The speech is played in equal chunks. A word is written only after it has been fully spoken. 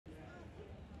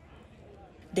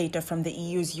Data from the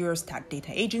EU's Eurostat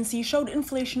data agency showed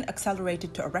inflation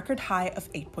accelerated to a record high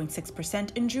of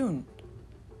 8.6% in June.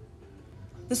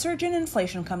 The surge in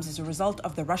inflation comes as a result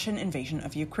of the Russian invasion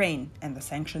of Ukraine and the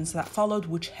sanctions that followed,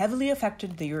 which heavily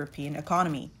affected the European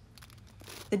economy.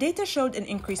 The data showed an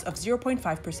increase of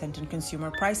 0.5% in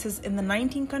consumer prices in the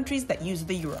 19 countries that use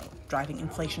the euro, driving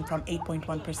inflation from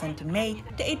 8.1% in May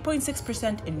to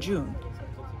 8.6% in June.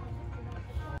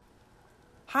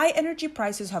 High energy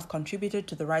prices have contributed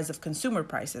to the rise of consumer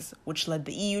prices, which led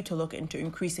the EU to look into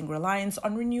increasing reliance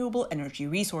on renewable energy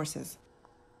resources.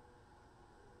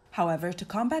 However, to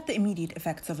combat the immediate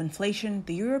effects of inflation,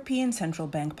 the European Central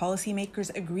Bank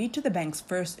policymakers agreed to the bank's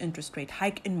first interest rate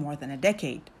hike in more than a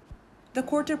decade. The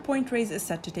quarter-point raise is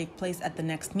set to take place at the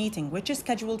next meeting, which is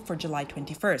scheduled for July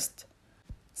 21st.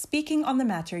 Speaking on the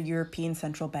matter, European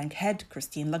Central Bank head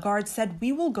Christine Lagarde said,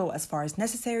 "We will go as far as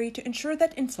necessary to ensure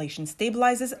that inflation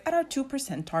stabilizes at our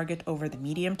 2% target over the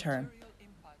medium term."